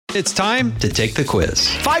It's time to take the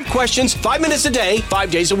quiz. 5 questions, 5 minutes a day,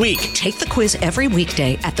 5 days a week. Take the quiz every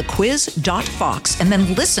weekday at thequiz.fox and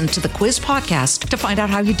then listen to the quiz podcast to find out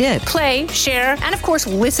how you did. Play, share, and of course,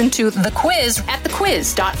 listen to The Quiz at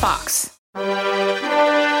thequiz.fox.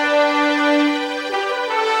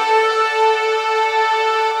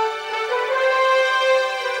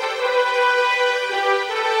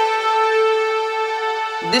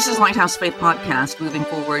 This is Lighthouse Faith Podcast, moving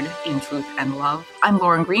forward in truth and love. I'm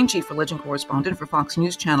Lauren Green, Chief Religion Correspondent for Fox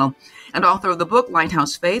News Channel and author of the book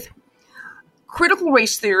Lighthouse Faith. Critical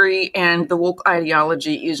race theory and the woke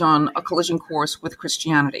ideology is on a collision course with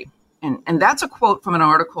Christianity. And that's a quote from an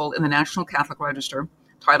article in the National Catholic Register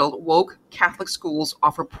titled, "Woke Catholic Schools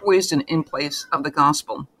Offer Poison in Place of the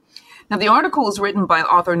Gospel." Now, the article is written by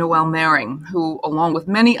author Noel Mering, who, along with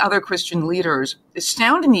many other Christian leaders, is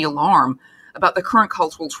sounding the alarm about the current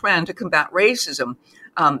cultural trend to combat racism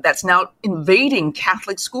that's now invading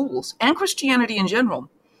Catholic schools and Christianity in general.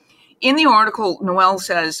 In the article, Noel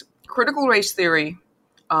says, critical race theory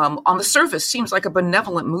on the surface seems like a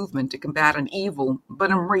benevolent movement to combat an evil,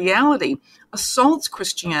 but in reality assaults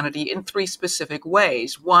Christianity in 3 specific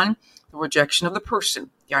ways. 1, the rejection of the person.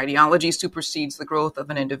 The ideology supersedes the growth of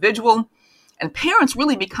an individual, and parents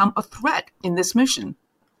really become a threat in this mission.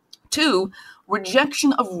 2,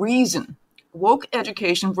 rejection of reason. Woke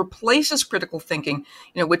education replaces critical thinking,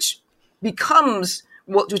 which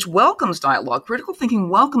welcomes dialogue. Critical thinking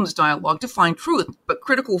welcomes dialogue to find truth, but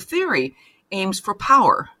critical theory aims for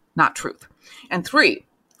power, not truth. And 3,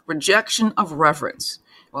 rejection of reverence.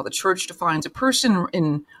 While the church defines a person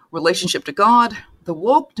in relationship to God, the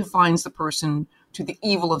woke defines the person to the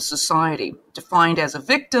evil of society, defined as a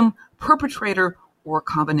victim, perpetrator, or a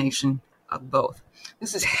combination of both.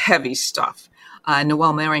 This is heavy stuff.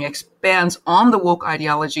 Noel Mering expands on the woke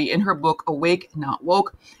ideology in her book, Awake, Not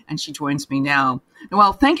Woke, and she joins me now.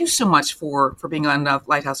 Noel, thank you so much for being on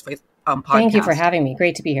Lighthouse Faith podcast. Thank you for having me.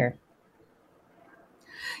 Great to be here.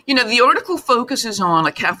 The article focuses on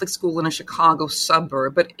a Catholic school in a Chicago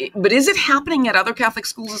suburb, but is it happening at other Catholic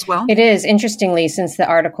schools as well? It is. Interestingly, since the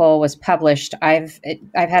article was published, I've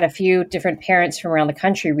had a few different parents from around the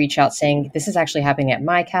country reach out saying, this is actually happening at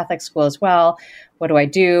my Catholic school as well. What do I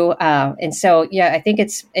do? And so, I think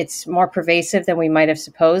it's more pervasive than we might have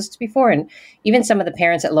supposed before. And even some of the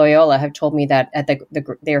parents at Loyola have told me that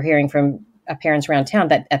they're hearing from parents around town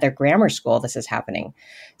that at their grammar school this is happening.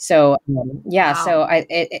 So wow. So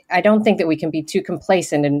I don't think that we can be too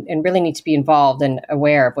complacent and really need to be involved and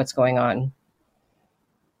aware of what's going on.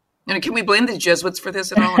 And can we blame the Jesuits for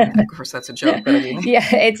this at all? Of course, that's a joke. But yeah,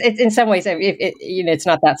 it's in some ways, it's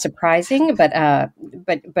not that surprising, but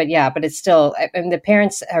it's still. And the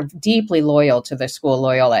parents are deeply loyal to the school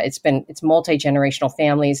Loyola. It's multi-generational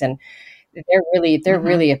families, and they're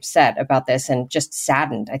really upset about this and just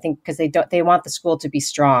saddened. I think because they want the school to be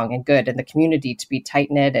strong and good, and the community to be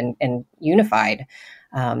tight knit and unified.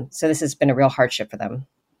 So this has been a real hardship for them.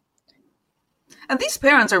 And these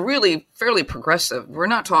parents are really fairly progressive. We're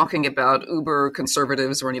not talking about uber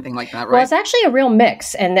conservatives or anything like that, right? Well, it's actually a real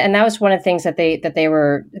mix. And that was one of the things that they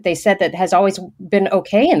said that has always been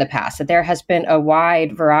okay in the past, that there has been a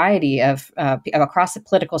wide variety of across the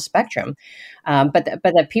political spectrum. But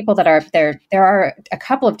the people that are there are a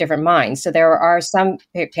couple of different minds. So there are some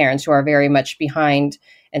parents who are very much behind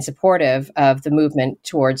and supportive of the movement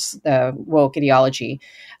towards the woke ideology.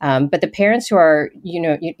 But the parents who are,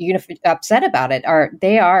 upset about it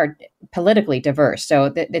are politically diverse.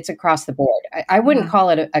 So it's across the board. I wouldn't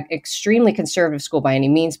call it an extremely conservative school by any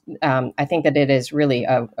means. I think that it is really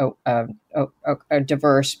a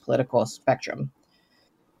diverse political spectrum.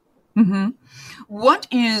 Mm-hmm. What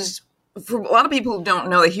is, for a lot of people who don't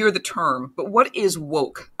know, they hear the term, but what is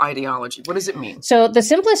woke ideology? What does it mean? So the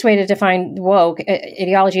simplest way to define woke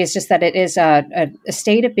ideology is just that it is a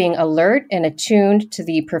state of being alert and attuned to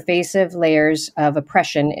the pervasive layers of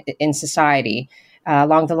oppression in society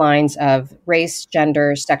along the lines of race,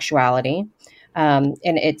 gender, sexuality. And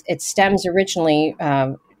it stems originally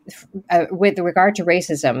with regard to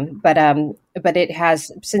racism, but it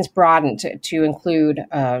has since broadened to include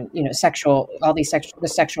the sexual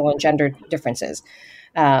and gender differences.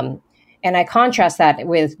 And I contrast that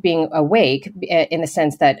with being awake in the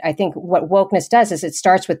sense that I think what wokeness does is it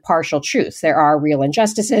starts with partial truths. There are real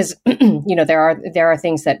injustices. There are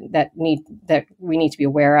things that we need to be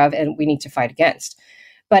aware of and we need to fight against.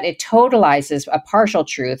 But it totalizes a partial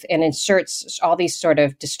truth and inserts all these sort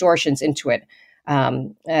of distortions into it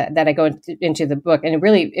that I go into the book. And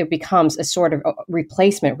it becomes a sort of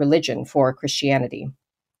replacement religion for Christianity.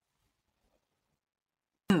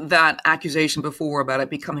 that accusation before about it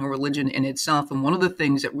becoming a religion in itself. And one of the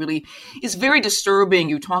things that really is very disturbing,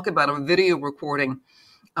 you talk about a video recording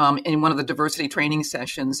in one of the diversity training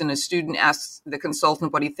sessions, and a student asks the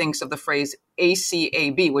consultant what he thinks of the phrase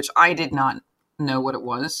ACAB, which I did not know what it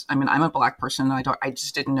was. I mean, I'm a Black person. I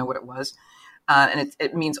just didn't know what it was. And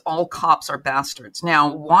it means all cops are bastards.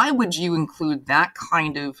 Now, why would you include that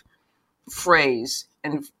kind of phrase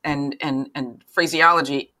and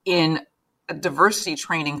phraseology in a diversity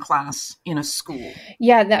training class in a school?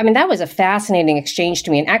 Yeah, I mean, that was a fascinating exchange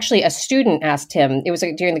to me. And actually, a student asked him, it was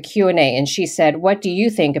during the Q&A, and she said, "What do you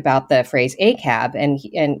think about the phrase ACAB?"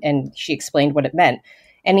 And she explained what it meant.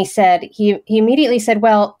 And he said, he immediately said,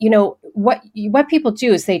 well, you know, what people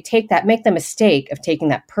do is they make the mistake of taking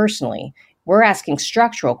that personally. We're asking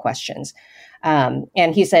structural questions. And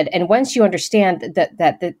he said, and once you understand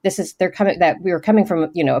that we are coming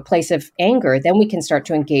from, you know, a place of anger, then we can start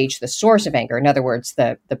to engage the source of anger. In other words,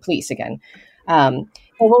 the police again. But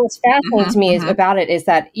what was fascinating to me about it is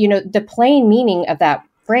that, you know, the plain meaning of that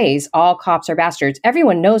phrase, all cops are bastards,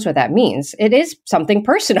 everyone knows what that means. It is something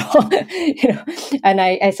personal, you know. And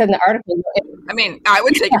I said in the article, I mean, I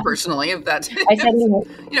would take it personally if that. I said, you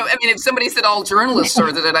know, I mean, if somebody said all journalists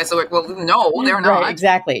are that, I said, like, well, no, they're not. Right,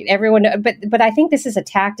 exactly. Everyone, but I think this is a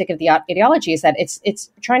tactic of the ideology, is that it's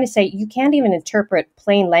trying to say you can't even interpret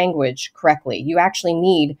plain language correctly. You actually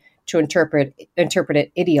need to interpret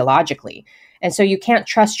it ideologically, and so you can't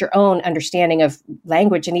trust your own understanding of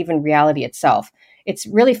language and even reality itself. It's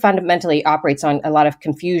really fundamentally operates on a lot of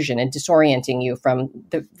confusion and disorienting you from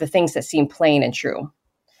the things that seem plain and true.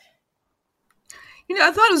 You know,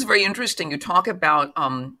 I thought it was very interesting. You talk about,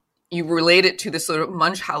 you relate it to this sort of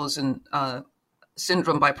Munchausen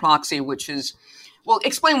syndrome by proxy, which is, well,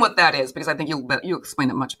 explain what that is, because I think you'll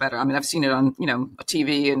explain it much better. I mean, I've seen it on, you know,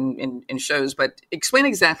 TV and in shows, but explain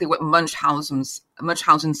exactly what Munchausen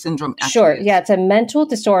syndrome actually Sure. is. Yeah, it's a mental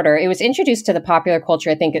disorder. It was introduced to the popular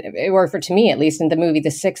culture, I think, or to me at least, in the movie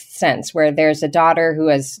The Sixth Sense, where there's a daughter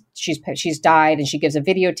who she's died, and she gives a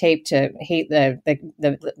videotape to hate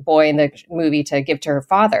the boy in the movie to give to her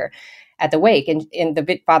father at the wake. And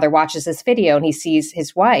the father watches this video, and he sees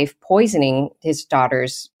his wife poisoning his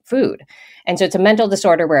daughter's food. And so it's a mental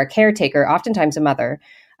disorder where a caretaker, oftentimes a mother,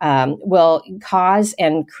 will cause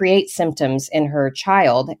and create symptoms in her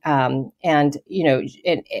child. And, you know,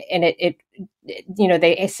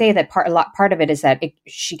 they say that part of it is that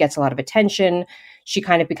she gets a lot of attention. She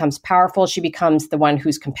kind of becomes powerful. She becomes the one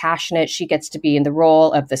who's compassionate. She gets to be in the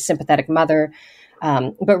role of the sympathetic mother.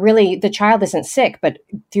 But really, the child isn't sick, but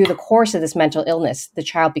through the course of this mental illness, the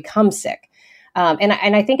child becomes sick. And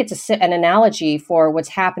I think it's an analogy for what's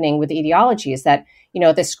happening with ideology, is that, you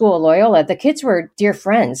know, at the school, Loyola, the kids were dear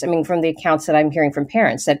friends. I mean, from the accounts that I'm hearing from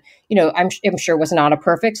parents, that, you know, I'm sure it was not a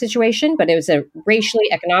perfect situation, but it was a racially,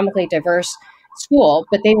 economically diverse school,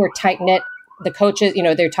 but they were tight-knit. The coaches, you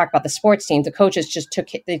know, they talk about the sports team. The coaches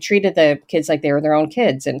they treated the kids like they were their own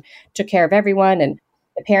kids and took care of everyone. And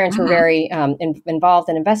the parents were very involved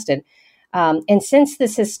and invested. And since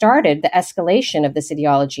this has started, the escalation of this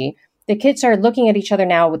ideology, the kids are looking at each other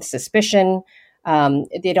now with suspicion.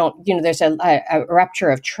 They don't, you know, there's a rupture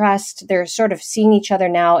of trust. They're sort of seeing each other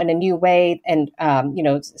now in a new way. And, you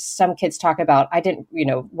know, some kids talk about,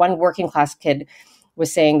 one working class kid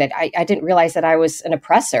was saying that I didn't realize that I was an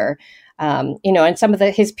oppressor. You know, and some of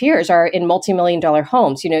his peers are in multi-million-dollar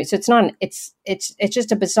homes, you know, so it's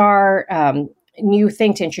just a bizarre new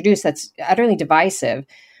thing to introduce that's utterly divisive.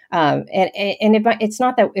 It's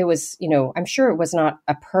not that it was, you know, I'm sure it was not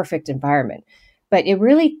a perfect environment, but it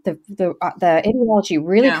really, the ideology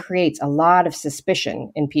really creates a lot of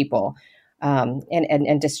suspicion in people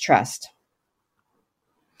and distrust.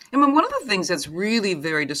 I mean, one of the things that's really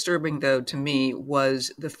very disturbing, though, to me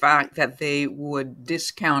was the fact that they would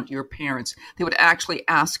discount your parents. They would actually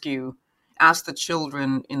ask the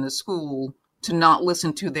children in the school to not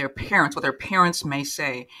listen to their parents, what their parents may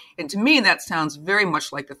say. And to me, that sounds very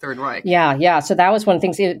much like the Third Reich. Yeah. So that was one of the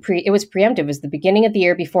things. It was preemptive. It was the beginning of the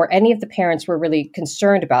year before any of the parents were really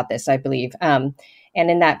concerned about this, I believe. And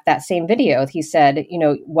in that same video, he said, you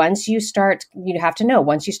know, once you start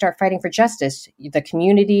fighting for justice, the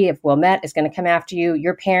community of Wilmette is going to come after you.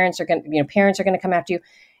 Your parents are going to come after you.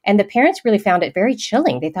 And the parents really found it very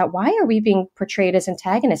chilling. They thought, why are we being portrayed as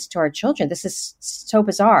antagonists to our children? This is so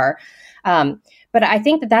bizarre. But I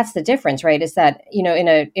think that that's the difference, right? Is that, you know,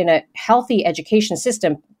 in a healthy education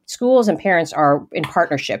system, schools and parents are in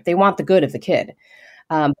partnership. They want the good of the kid.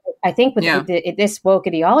 I think with this woke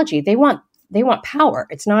ideology, they want power.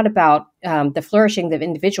 It's not about the flourishing of the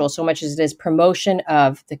individual so much as it is promotion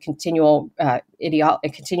of the continuing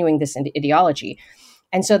this ideology.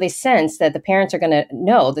 And so they sense that the parents are going to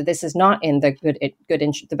know that this is not in the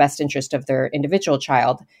the best interest of their individual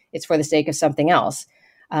child. It's for the sake of something else.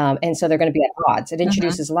 And so they're going to be at odds. It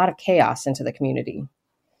introduces a lot of chaos into the community.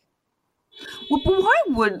 Well, but why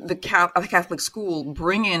would the Catholic school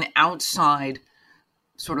bring in outside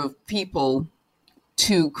sort of people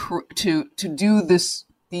to do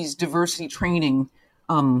these diversity training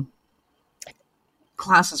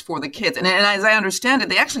classes for the kids? And as I understand it,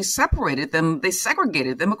 they actually separated them. They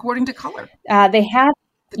segregated them according to color. They have.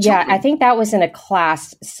 Yeah, I think that was in a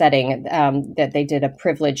class setting that they did a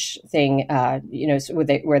privilege thing,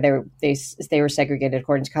 where they were segregated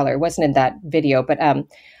according to color. It wasn't in that video, but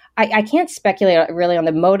I can't speculate really on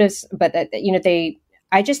the motives. But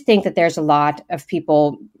I just think that there's a lot of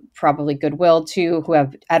people, probably goodwill too, who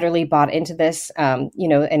have utterly bought into this, and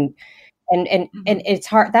it's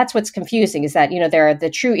hard. That's what's confusing, is that, there are the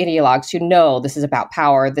true ideologues who know this is about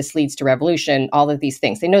power. This leads to revolution, all of these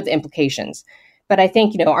things. They know the implications. But I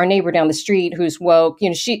think, our neighbor down the street who's woke,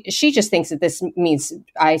 she just thinks that this means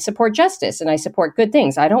I support justice and I support good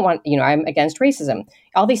things. I don't want, I'm against racism,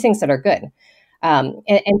 all these things that are good. And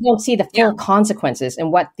don't see the full consequences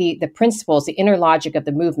and what the principles, the inner logic of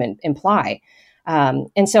the movement imply.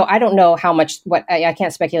 And so I don't know how much, I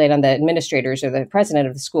can't speculate on the administrators or the president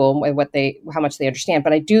of the school, how much they understand,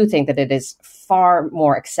 but I do think that it is far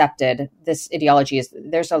more accepted. This ideology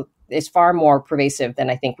is far more pervasive than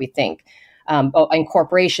I think we think. In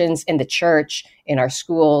corporations, in the church, in our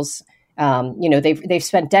schools, they've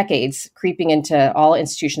spent decades creeping into all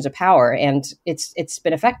institutions of power, and it's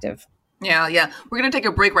been effective. Yeah. We're going to take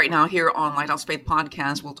a break right now here on Lighthouse Faith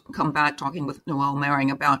Podcast. We'll come back talking with Noelle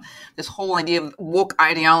Mering about this whole idea of woke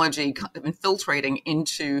ideology infiltrating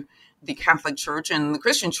into the Catholic Church and the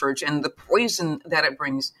Christian Church and the poison that it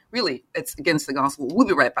brings. Really, it's against the gospel. We'll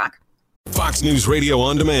be right back. Fox News Radio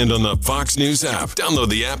on demand on the Fox News app. Download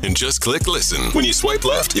the app and just click listen. When you swipe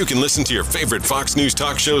left, you can listen to your favorite Fox News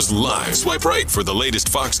talk shows live. Swipe right for the latest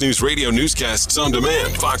Fox News Radio newscasts on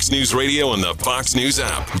demand. Fox News Radio on the Fox News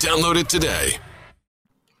app. Download it today.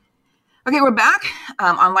 Okay, we're back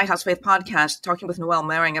on Lighthouse Faith Podcast talking with Noelle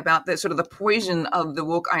Mering about the sort of the poison of the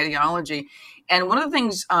woke ideology. And one of the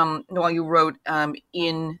things, Noelle, you wrote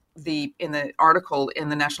in the article in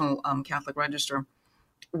the National Catholic Register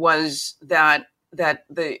was that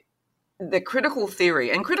the critical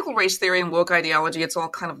theory and critical race theory and woke ideology, it's all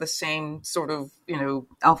kind of the same sort of,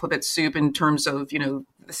 alphabet soup in terms of, the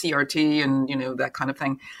CRT and, that kind of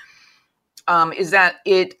thing, is that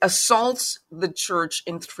it assaults the church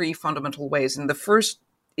in three fundamental ways. And the first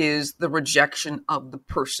is the rejection of the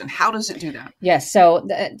person. How does it do that? Yes. So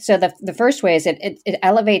the first way is it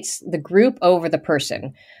elevates the group over the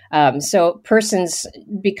person. So persons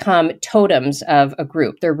become totems of a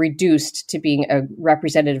group. They're reduced to being a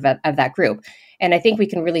representative of that group. And I think we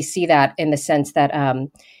can really see that in the sense that,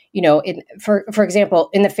 for example,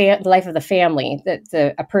 in the life of the family,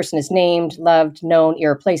 that a person is named, loved, known,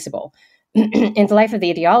 irreplaceable. In the life of the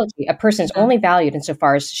ideology, a person is only valued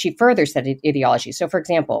insofar as she furthers that ideology. So, for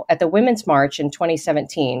example, at the Women's March in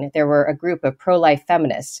 2017, there were a group of pro-life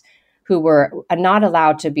feminists who were not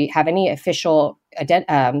allowed to have any official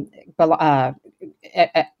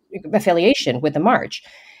affiliation with the march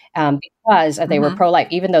because they were pro-life,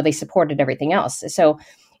 even though they supported everything else. So,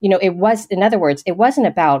 it was, in other words, it wasn't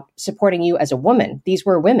about supporting you as a woman. These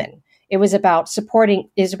were women. It was about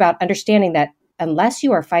understanding that unless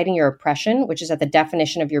you are fighting your oppression, which is at the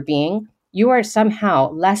definition of your being, you are somehow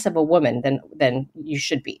less of a woman than you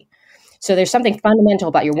should be. So there's something fundamental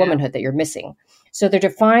about your womanhood that you're missing. So they're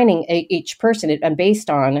defining each person based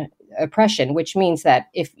on oppression, which means that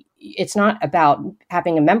if it's not about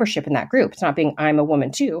having a membership in that group, it's not being I'm a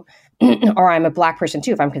woman too, or I'm a Black person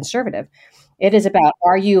too if I'm conservative. It is about,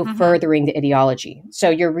 are you furthering the ideology? So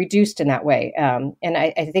you're reduced in that way. And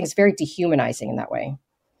I think it's very dehumanizing in that way.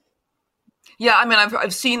 Yeah, I mean,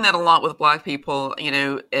 I've seen that a lot with Black people,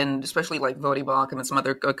 and especially like Voddie Baucham and some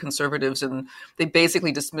other conservatives, and they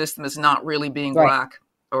basically dismiss them as not really being Black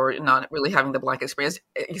or not really having the Black experience,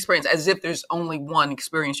 as if there's only one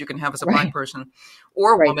experience you can have as a Black person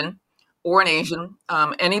or a woman or an Asian,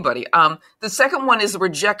 anybody. The second one is the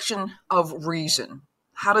rejection of reason.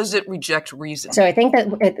 How does it reject reason? So I think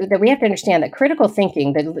that we have to understand that critical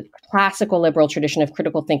thinking, the classical liberal tradition of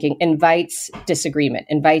critical thinking, invites disagreement,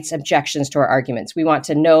 invites objections to our arguments. We want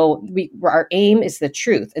to know, our aim is the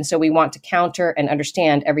truth. And so we want to counter and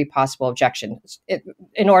understand every possible objection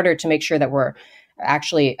in order to make sure that we're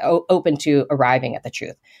actually open to arriving at the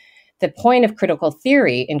truth. The point of critical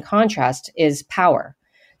theory, in contrast, is power.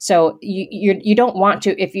 So you don't want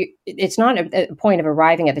to, it's not a point of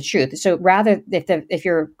arriving at the truth. So rather, if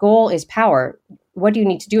your goal is power, what do you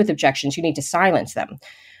need to do with objections? You need to silence them.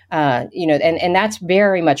 And that's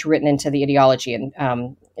very much written into the ideology.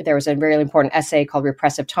 And there was a very important essay called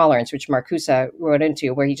Repressive Tolerance, which Marcuse wrote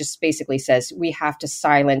into, where he just basically says we have to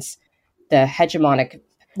silence the hegemonic,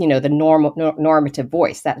 the normative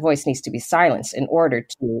voice. That voice needs to be silenced in order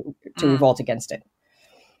to revolt against it.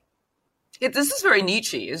 This is very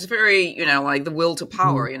Nietzsche. It's very, like the will to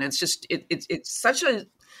power. And it's just,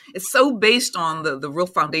 it's so based on the real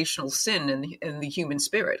foundational sin in the human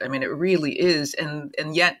spirit. I mean, it really is.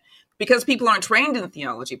 And yet, because people aren't trained in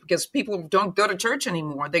theology, because people don't go to church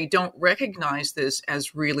anymore, they don't recognize this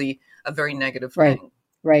as really a very negative thing.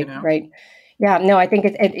 Right. Yeah, no, I think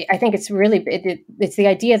I think it's really it's the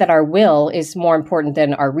idea that our will is more important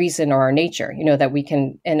than our reason or our nature. That we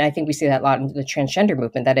can, and I think we see that a lot in the transgender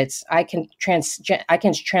movement. That I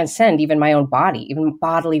can transcend even my own body, even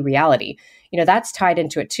bodily reality. That's tied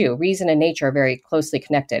into it too. Reason and nature are very closely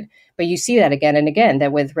connected. But you see that again and again.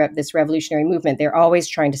 That with this revolutionary movement, they're always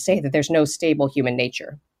trying to say that there's no stable human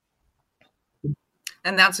nature.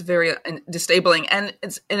 And that's very disabling. And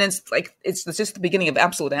it's just the beginning of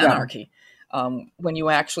absolute anarchy. When you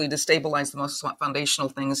actually destabilize the most foundational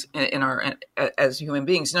things in our as human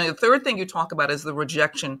beings. Now, the third thing you talk about is the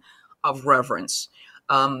rejection of reverence,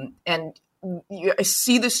 and I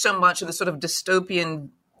see this so much of the sort of dystopian,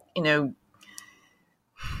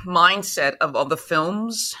 mindset of the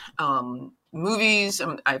films, movies,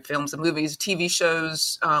 films and movies, TV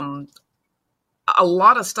shows, a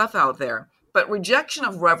lot of stuff out there. But rejection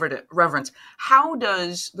of reverence. How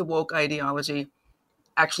does the woke ideology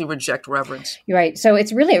actually reject reverence? You're right. So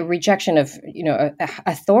it's really a rejection of,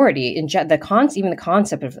 authority in even the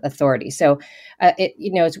concept of authority. So, as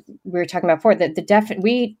we were talking about before, that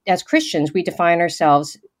we as Christians, we define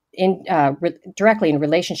ourselves directly in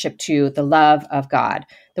relationship to the love of God.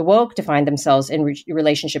 The woke define themselves in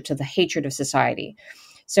relationship to the hatred of society.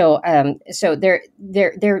 So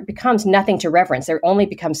there becomes nothing to reverence. There only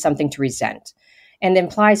becomes something to resent. And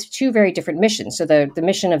implies two very different missions. So the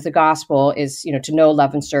mission of the gospel is, to know,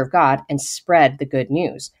 love, and serve God and spread the good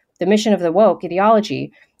news. The mission of the woke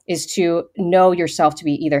ideology is to know yourself to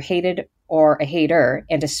be either hated or a hater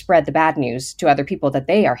and to spread the bad news to other people that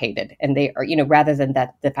they are hated and they are, rather than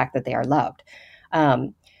the fact that they are loved.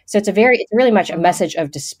 So it's really much a message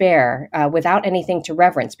of despair without anything to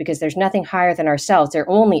reverence, because there's nothing higher than ourselves. There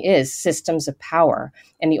only is systems of power.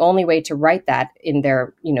 And the only way to right that in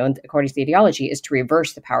their, according to the ideology, is to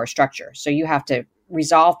reverse the power structure. So you have to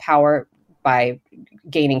resolve power by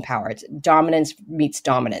gaining power. It's dominance meets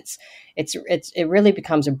dominance. It really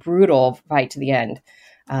becomes a brutal fight to the end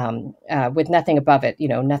with nothing above it.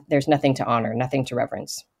 There's nothing to honor, nothing to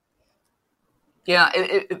reverence. Yeah,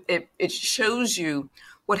 it shows you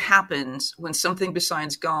what happens when something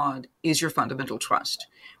besides God is your fundamental trust.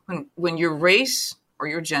 When your race or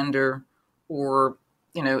your gender or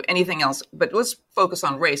anything else, but let's focus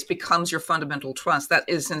on race, becomes your fundamental trust, that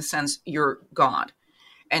is in a sense your God.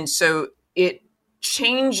 And so it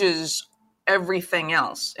changes everything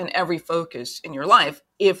else and every focus in your life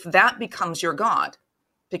if that becomes your God.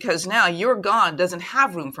 Because now your God doesn't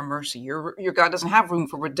have room for mercy. Your God doesn't have room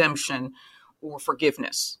for redemption or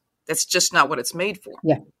forgiveness. That's just not what it's made for.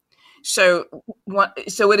 Yeah. So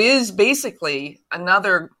it is basically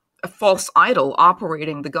a false idol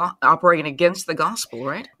operating against the gospel,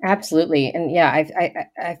 right? Absolutely. And yeah,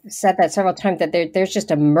 I've said that several times, that there's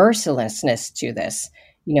just a mercilessness to this.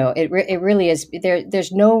 It really is.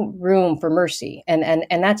 There's no room for mercy, and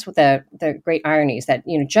that's what the great irony is, that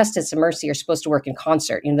justice and mercy are supposed to work in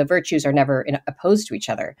concert. The virtues are never opposed to each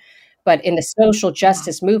other, but in the social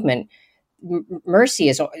justice movement, mercy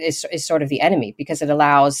is sort of the enemy, because it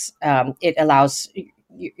allows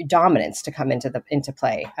dominance to come into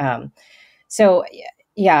play. So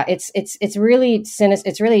yeah, it's really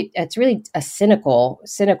it's really a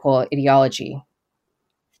cynical ideology.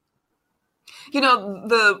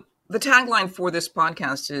 The tagline for this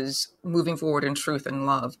podcast is moving forward in truth and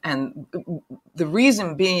love. And the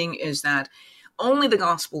reason being is that only the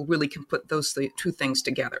gospel really can put those two things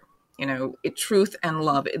together. Truth and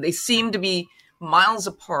love. They seem to be miles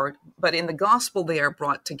apart, but in the gospel, they are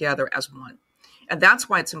brought together as one. And that's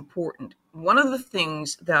why it's important. One of the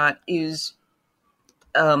things that is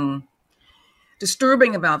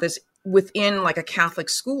disturbing about this within like a Catholic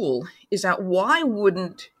school is that why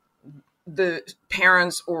wouldn't the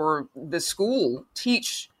parents or the school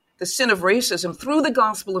teach the sin of racism through the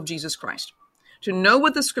gospel of Jesus Christ? to know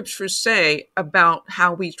what the scriptures say about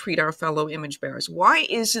how we treat our fellow image bearers. Why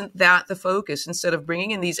isn't that the focus instead of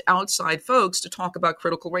bringing in these outside folks to talk about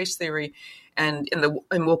critical race theory and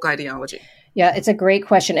woke ideology? Yeah, it's a great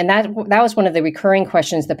question. And that was one of the recurring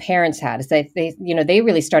questions the parents had, is that they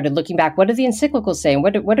really started looking back. What do the encyclicals say?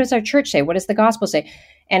 What does our church say? What does the gospel say?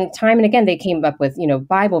 And time and again, they came up with,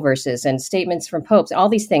 Bible verses and statements from popes, all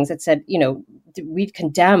these things that said, we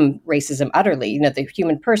condemn racism utterly. The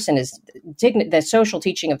human person is dignified. The social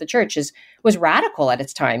teaching of the church was radical at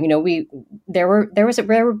its time. There were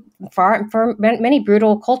many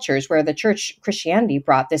brutal cultures where the church Christianity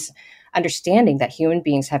brought this understanding that human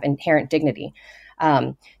beings have inherent dignity.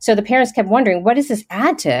 So the parents kept wondering, what does this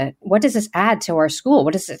add to our school?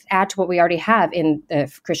 What does this add to what we already have in the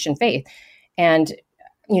Christian faith? And,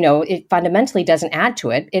 it fundamentally doesn't add to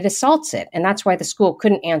it. It assaults it. And that's why the school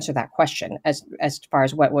couldn't answer that question as far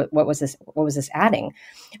as what was this adding?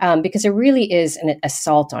 Because it really is an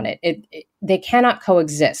assault on it. They cannot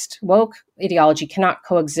coexist. Woke ideology cannot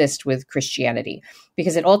coexist with Christianity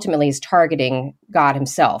because it ultimately is targeting God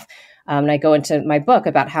himself. And I go into my book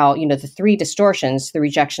about how, the three distortions, the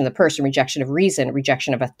rejection of the person, rejection of reason,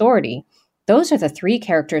 rejection of authority, those are the three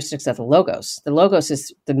characteristics of the Logos. The Logos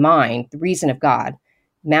is the mind, the reason of God,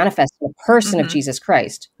 manifest in the person of Jesus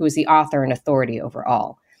Christ, who is the author and authority over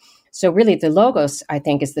all. So really, the Logos, I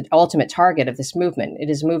think, is the ultimate target of this movement. It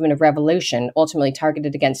is a movement of revolution, ultimately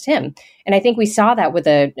targeted against him. And I think we saw that with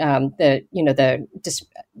the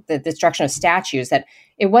destruction of statues, that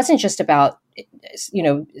it wasn't just about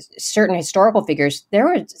certain historical figures. There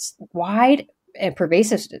was wide and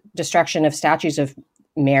pervasive destruction of statues of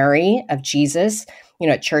Mary, of Jesus,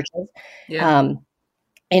 at churches. Yeah.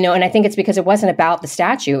 And I think it's because it wasn't about the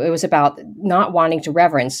statue. It was about not wanting to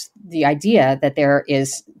reverence the idea that there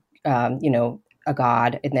is, a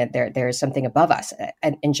God and that there is something above us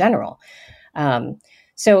in general.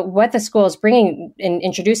 So what the school is bringing in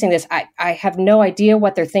introducing this, I have no idea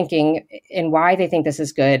what they're thinking and why they think this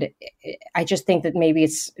is good. I just think that maybe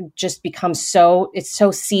it's just become so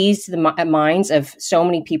seized the minds of so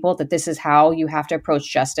many people that this is how you have to approach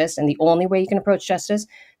justice and the only way you can approach justice,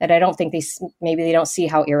 that I don't think they don't see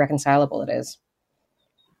how irreconcilable it is.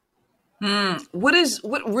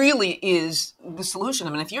 What really is the solution?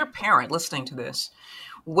 I mean, if you're a parent listening to this,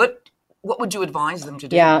 what would you advise them to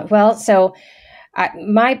do? Yeah, well, so I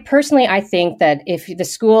think that if the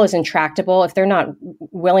school is intractable, if they're not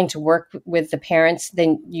willing to work with the parents,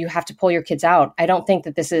 then you have to pull your kids out. I don't think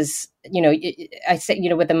that this is, I say,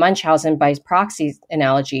 with the Munchausen by proxy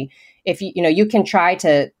analogy, if you can try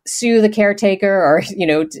to sue the caretaker or,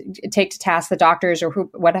 take to task the doctors or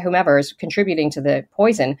whomever is contributing to the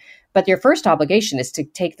poison, but your first obligation is to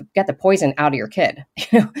get the poison out of your kid.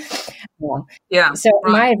 Yeah. So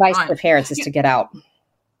my advice to the parents is to get out.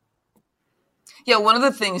 Yeah, one of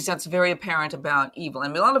the things that's very apparent about evil,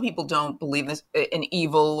 and a lot of people don't believe in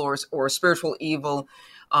evil or spiritual evil,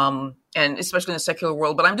 and especially in the secular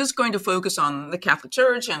world, but I'm just going to focus on the Catholic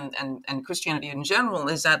Church and Christianity in general,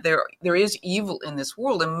 is that there is evil in this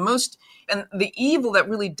world, and the evil that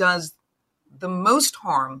really does the most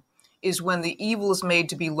harm is when the evil is made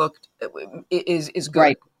to be is good.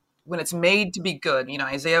 Right. When it's made to be good.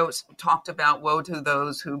 Isaiah talked about woe to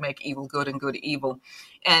those who make evil good and good evil.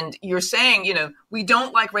 And you're saying, we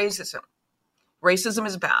don't like racism. Racism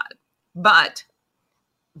is bad. But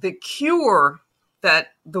the cure that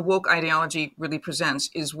the woke ideology really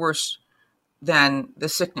presents is worse than the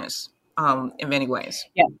sickness in many ways.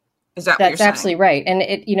 Yeah. Is that what you're saying? That's absolutely right. And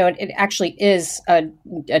it actually is a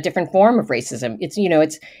different form of racism.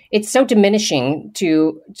 It's so diminishing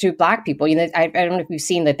to Black people. I don't know if you've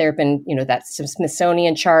seen that there have been, that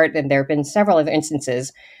Smithsonian chart, and there have been several other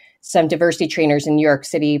instances, some diversity trainers in New York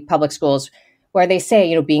City public schools, where they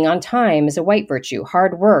say, being on time is a white virtue,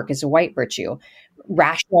 hard work is a white virtue,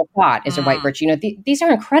 rational thought is a white virtue. These are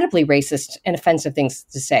incredibly racist and offensive things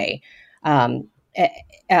to say.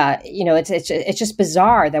 It's just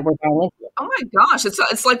bizarre that we're going into it. Oh my gosh,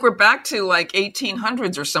 it's like we're back to like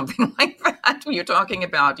 1800s or something like that. When you're talking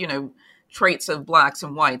about traits of Blacks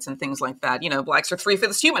and whites and things like that. Blacks are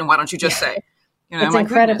 3/5 human. Why don't you just say? It's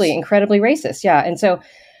incredibly racist. Yeah, and so.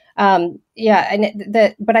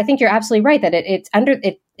 But I think you're absolutely right that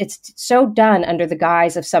it's so done under the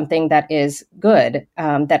guise of something that is good,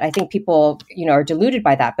 that I think people, are deluded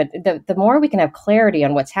by that. But the more we can have clarity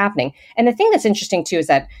on what's happening. And the thing that's interesting too, is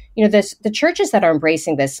that, the churches that are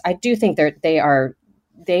embracing this, I do think they are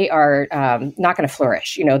not going to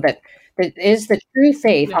flourish, that is the true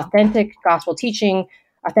faith, authentic gospel teaching,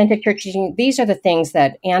 authentic church teaching. These are the things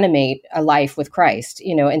that animate a life with Christ,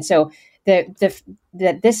 and so that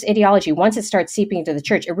this ideology, once it starts seeping into the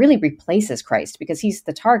church, it really replaces Christ because he's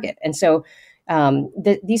the target. And so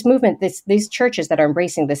these churches that are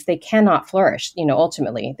embracing this, they cannot flourish.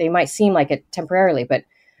 Ultimately, they might seem like it temporarily, but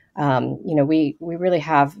we really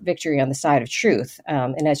have victory on the side of truth.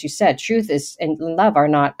 And as you said, truth and love are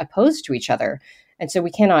not opposed to each other. And so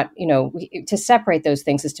we cannot, to separate those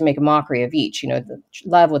things is to make a mockery of each.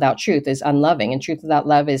 Love without truth is unloving, and truth without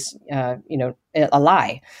love is, a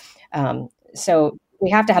lie. So we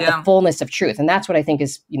have to have the fullness of truth. And that's what I think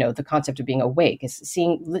is, the concept of being awake, is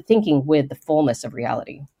thinking with the fullness of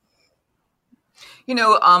reality.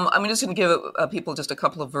 I'm just going to give people just a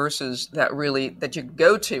couple of verses that you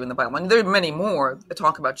go to in the Bible. There are many more that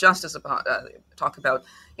talk about justice, talk about,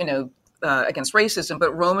 against racism,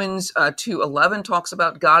 but Romans 2:11 talks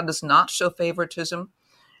about God does not show favoritism.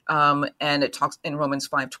 And it talks in Romans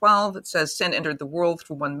 5:12, it says, sin entered the world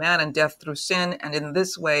through one man and death through sin. And in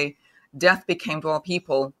this way, death became to all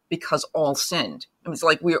people because all sinned. It's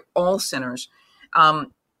like we're all sinners.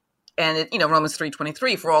 And Romans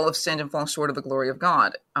 3:23, for all have sinned and fall short of the glory of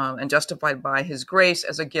God, and justified by his grace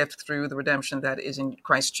as a gift through the redemption that is in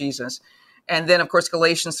Christ Jesus. And then, of course,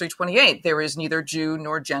 Galatians 3:28, there is neither Jew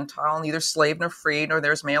nor Gentile, neither slave nor free, nor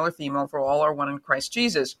there's male or female, for all are one in Christ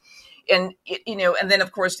Jesus. And, and then,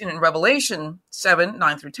 of course, in Revelation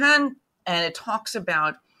 7:9-10, and it talks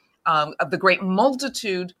about of the great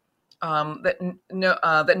multitude that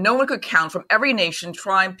no one could count, from every nation,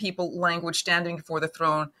 tribe, people, language, standing before the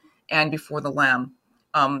throne and before the Lamb,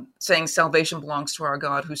 saying salvation belongs to our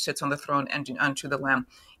God who sits on the throne and unto the Lamb.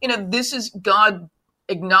 This is God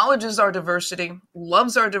acknowledges our diversity,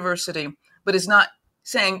 loves our diversity, but is not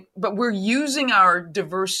saying, but we're using our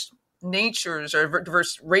diverse natures or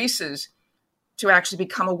diverse races to actually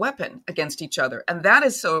become a weapon against each other. And that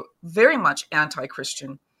is so very much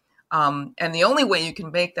anti-Christian. And the only way you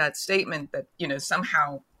can make that statement that,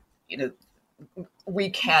 somehow, we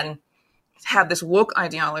can have this woke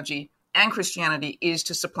ideology and Christianity is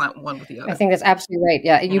to supplant one with the other. I think that's absolutely right.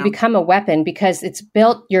 Yeah. You become a weapon because it's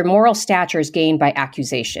built, your moral stature is gained by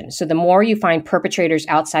accusation. So the more you find perpetrators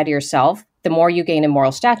outside of yourself, the more you gain in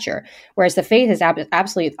moral stature. Whereas the faith is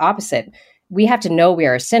absolutely opposite. We have to know we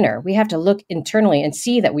are a sinner. We have to look internally and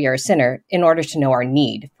see that we are a sinner in order to know our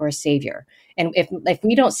need for a savior. And if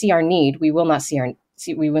we don't see our need, we will not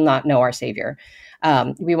we will not know our savior.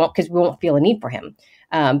 We won't feel a need for him.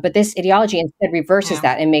 But this ideology instead reverses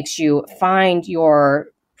that and makes you find your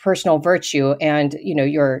personal virtue and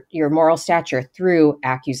your moral stature through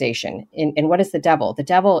accusation. And what is the devil? The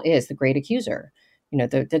devil is the great accuser.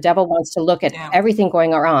 The devil wants to look at everything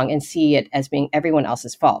going wrong and see it as being everyone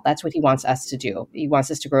else's fault. That's what he wants us to do. He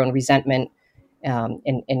wants us to grow in resentment,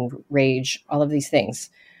 in rage, all of these things.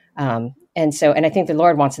 And I think the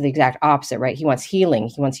Lord wants the exact opposite, right? He wants healing.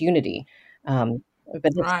 He wants unity.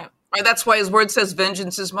 Right. That's why his word says,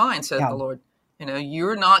 vengeance is mine, says the Lord.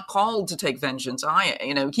 You're not called to take vengeance.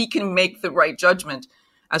 He can make the right judgment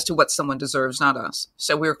as to what someone deserves, not us.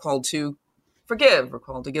 So we're called to forgive. We're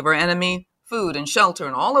called to give our enemy food and shelter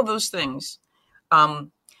and all of those things.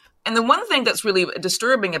 And the one thing that's really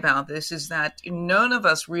disturbing about this is that none of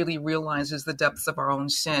us really realizes the depths of our own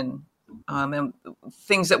sin. And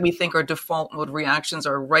things that we think are default mode reactions,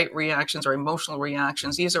 our right reactions, our emotional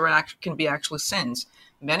reactions, these can be actually sins.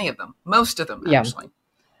 Many of them, most of them, actually.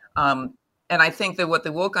 And I think that what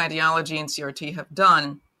the woke ideology and CRT have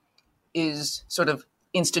done is sort of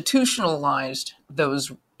institutionalized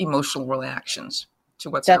those emotional reactions to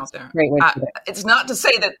what's out there. Great way to put it. It's not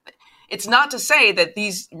to say that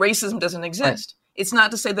these racism doesn't exist. Right. It's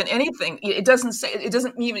not to say that anything. It doesn't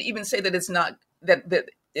even say that it's not that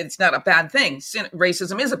it's not a bad thing.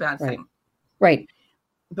 Racism is a bad thing. Right.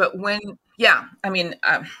 But I'm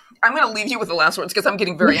going to leave you with the last words because I'm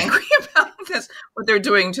getting very angry about this, what they're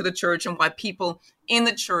doing to the church and why people in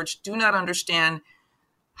the church do not understand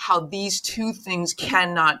how these two things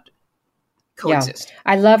cannot coexist.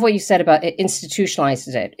 Yeah. I love what you said about it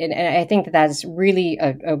institutionalizes it. And I think that is really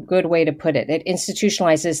a good way to put it. It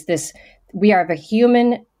institutionalizes this. We are a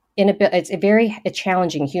human it's very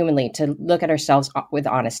challenging humanly to look at ourselves with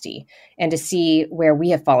honesty and to see where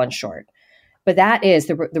we have fallen short. But that is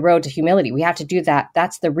the road to humility. We have to do that.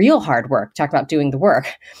 That's the real hard work. Talk about doing the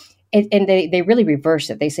work. And they really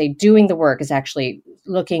reverse it. They say doing the work is actually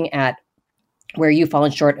looking at where you've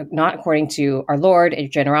fallen short, not according to our Lord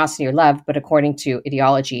and generosity or love, but according to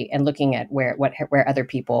ideology and looking at where other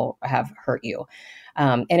people have hurt you.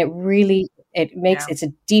 And it makes it's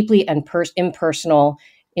a deeply impersonal,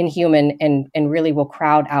 inhuman, and really will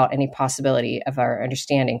crowd out any possibility of our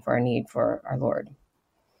understanding for our need for our Lord.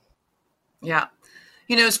 Yeah.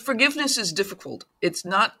 Forgiveness is difficult. It's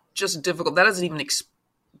not just difficult. That doesn't even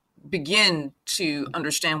begin to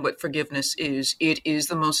understand what forgiveness is. It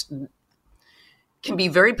is can be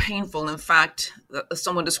very painful. In fact,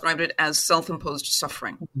 someone described it as self-imposed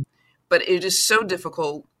suffering. Mm-hmm. But it is so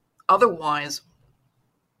difficult. Otherwise,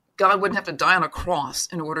 God wouldn't have to die on a cross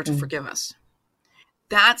in order to forgive us.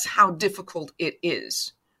 That's how difficult it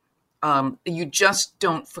is. You just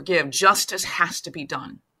don't forgive. Justice has to be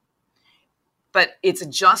done. But it's a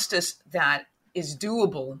justice that is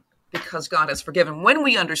doable because God has forgiven. When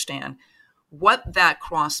we understand what that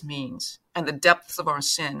cross means and the depths of our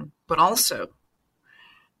sin, but also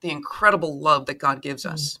the incredible love that God gives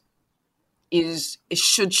us, it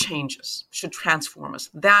should change us, should transform us.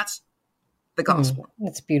 That's the gospel.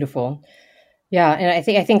 That's beautiful. Yeah, and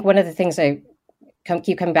I think one of the things I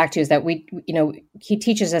keep coming back to is that he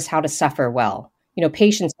teaches us how to suffer well.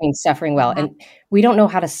 Patience means suffering well, and we don't know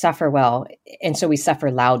how to suffer well, and so we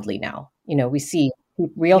suffer loudly now. We see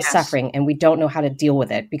real suffering, and we don't know how to deal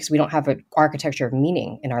with it because we don't have an architecture of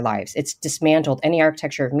meaning in our lives. It's dismantled any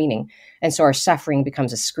architecture of meaning, and so our suffering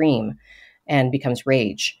becomes a scream and becomes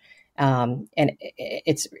rage. And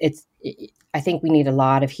I think we need a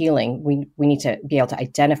lot of healing. We need to be able to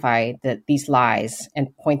identify these lies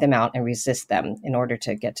and point them out and resist them in order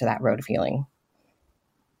to get to that road of healing.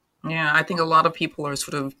 Yeah, I think a lot of people are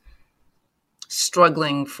sort of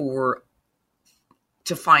struggling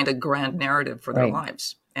to find a grand narrative for their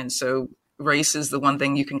lives. And so race is the one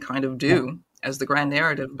thing you can kind of do as the grand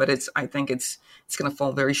narrative, but I think it's going to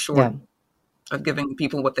fall very short of giving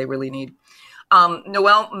people what they really need.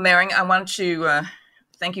 Noelle Mering, I want to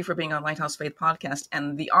thank you for being on Lighthouse Faith Podcast.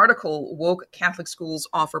 And the article, Woke Catholic Schools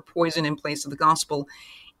Offer Poison in Place of the Gospel,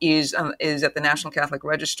 is at the National Catholic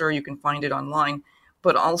Register. You can find it online.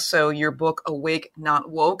 But also your book, Awake, Not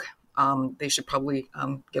Woke. They should probably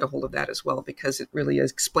get a hold of that as well, because it really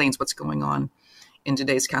explains what's going on in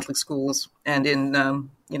today's Catholic schools and in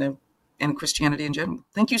Christianity in general.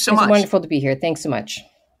 Thank you so much. It's wonderful to be here. Thanks so much.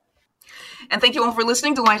 And thank you all for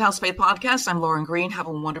listening to Lighthouse Faith Podcast. I'm Lauren Green. Have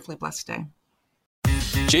a wonderfully blessed day.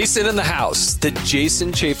 Jason in the House, the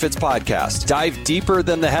Jason Chaffetz Podcast. Dive deeper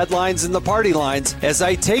than the headlines and the party lines as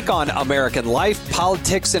I take on American life,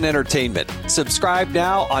 politics, and entertainment. Subscribe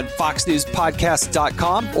now on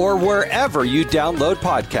foxnewspodcast.com or wherever you download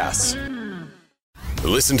podcasts.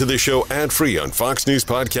 Listen to the show ad-free on Fox News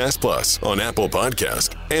Podcast Plus, on Apple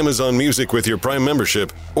Podcast, Amazon Music with your Prime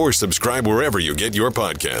membership, or subscribe wherever you get your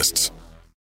podcasts.